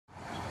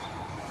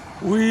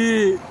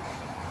We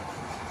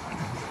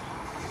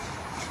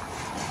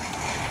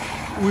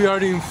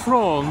are in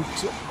front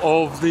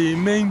of the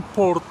main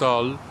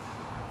portal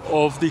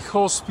of the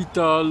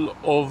Hospital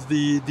of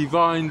the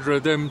Divine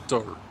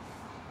Redentor.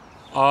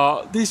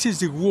 This is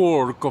the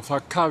work of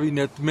a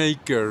cabinet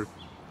maker,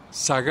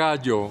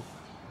 Sagallo,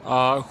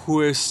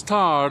 who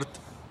started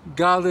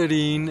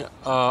gathering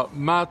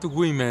mad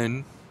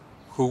women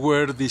who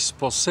were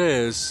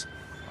dispossessed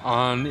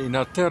and in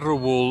a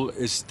terrible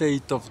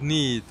state of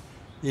need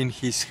in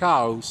his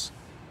house,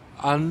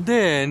 and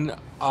then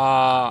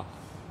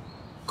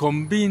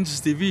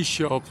convinced the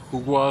bishop, who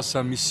was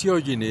a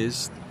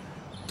misogynist,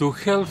 to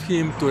help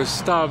him to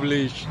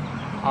establish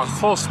a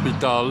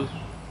hospital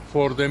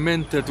for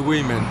demented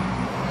women.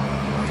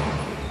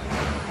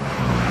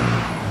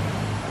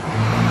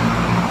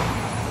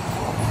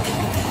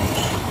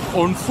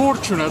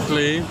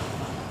 Unfortunately,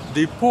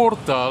 the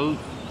portal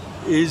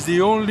is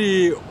the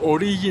only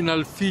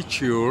original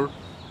feature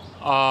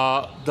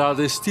that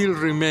still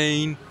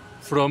remain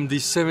from the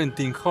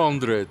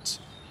 1700s.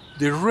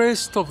 The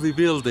rest of the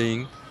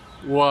building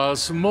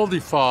was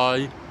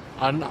modified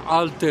and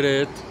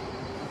altered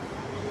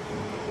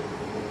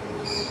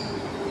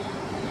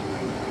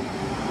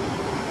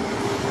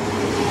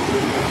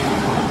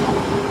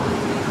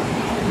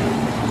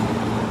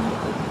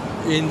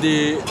in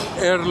the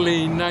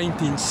early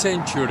 19th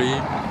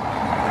century.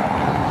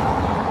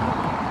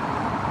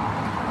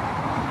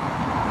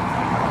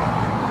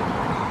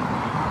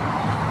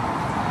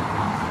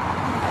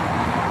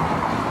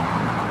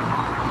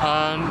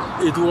 And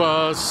it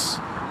was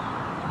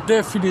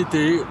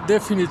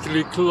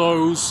definitely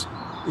closed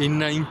in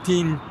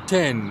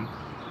 1910.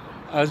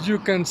 As you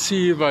can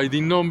see by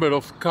the number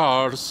of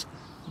cars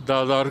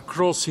that are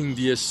crossing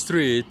the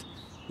street,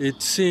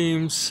 it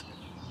seems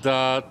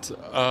that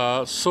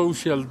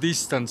social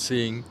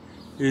distancing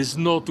is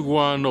not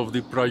one of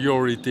the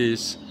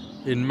priorities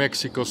in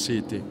Mexico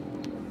City.